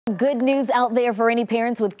Good news out there for any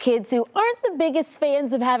parents with kids who aren't the biggest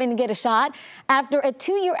fans of having to get a shot. After a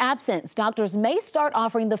 2-year absence, doctors may start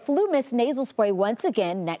offering the Flu Mist nasal spray once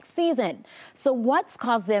again next season. So what's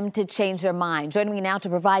caused them to change their mind? Joining me now to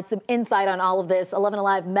provide some insight on all of this, 11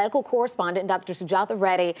 Alive medical correspondent Dr. Sujatha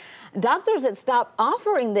Reddy. Doctors had stopped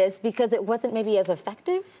offering this because it wasn't maybe as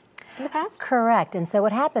effective in the past? Correct. And so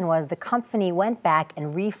what happened was the company went back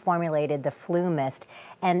and reformulated the Flu Mist.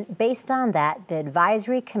 And based on that, the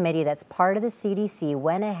advisory committee that's part of the CDC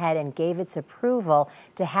went ahead and gave its approval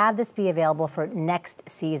to have this be available for next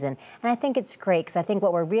season. And I think it's great because I think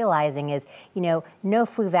what we're realizing is, no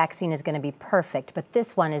flu vaccine is going to be perfect, but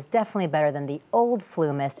this one is definitely better than the old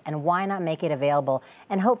Flu Mist, and why not make it available?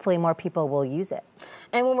 And hopefully more people will use it.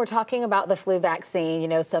 And when we're talking about the flu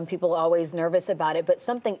vaccine, some people are always nervous about it, but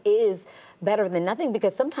something is better than nothing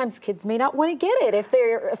because sometimes kids may not want to get it if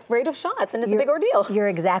they're afraid of shots, and it's a big ordeal. You're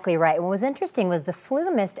exactly right. What was interesting was the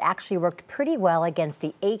Flu Mist actually worked pretty well against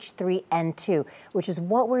the H3N2, which is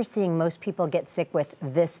what we're seeing most people get sick with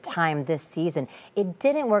this season. It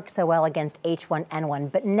didn't work so well against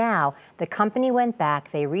H1N1, but now the company went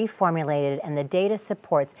back, they reformulated, and the data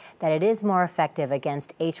supports that it is more effective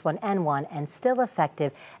against H1N1 and still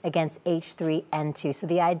effective against H3N2. So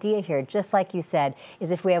the idea here, just like you said, is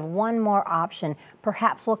if we have one more option,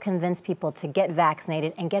 perhaps we'll convince people to get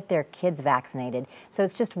vaccinated and get their kids vaccinated. So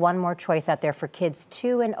it's just one more choice out there for kids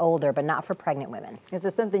 2 and older, but not for pregnant women. Is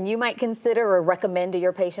this something you might consider or recommend to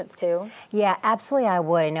your patients too? Yeah, absolutely I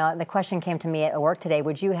would. The question came to me at work today,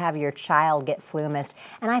 would you have your child get Flu Mist?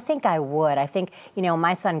 And I think I would. I think,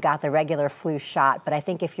 my son got the regular flu shot, but I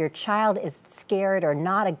think if your child is scared or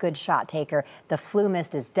not a good shot taker, the Flu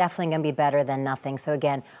Mist is definitely going to be better than nothing. So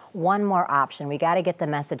again, one more option. We got to get the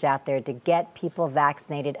message out there to get people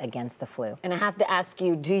vaccinated against the flu. And I have to ask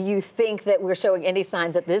you, do you think that we're showing any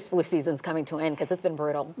signs that this flu season's coming to an end? Because it's been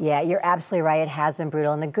brutal. Yeah, you're absolutely right. It has been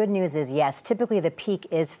brutal. And the good news is, yes, typically the peak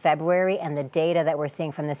is February, and the data that we're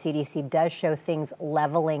seeing from the CDC does show things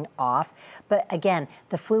leveling off. But again,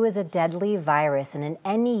 the flu is a deadly virus, and in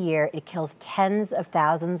any year, it kills tens of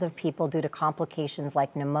thousands of people due to complications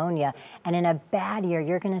like pneumonia. And in a bad year,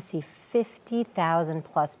 you're going to see 50,000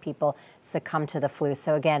 plus people succumb to the flu.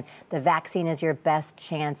 So again, the vaccine is your best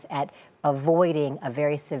chance at avoiding a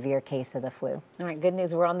very severe case of the flu. All right, good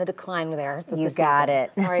news. We're on the decline there. You got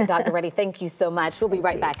it. All right, Dr. Reddy, thank you so much. We'll be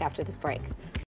right back after this break.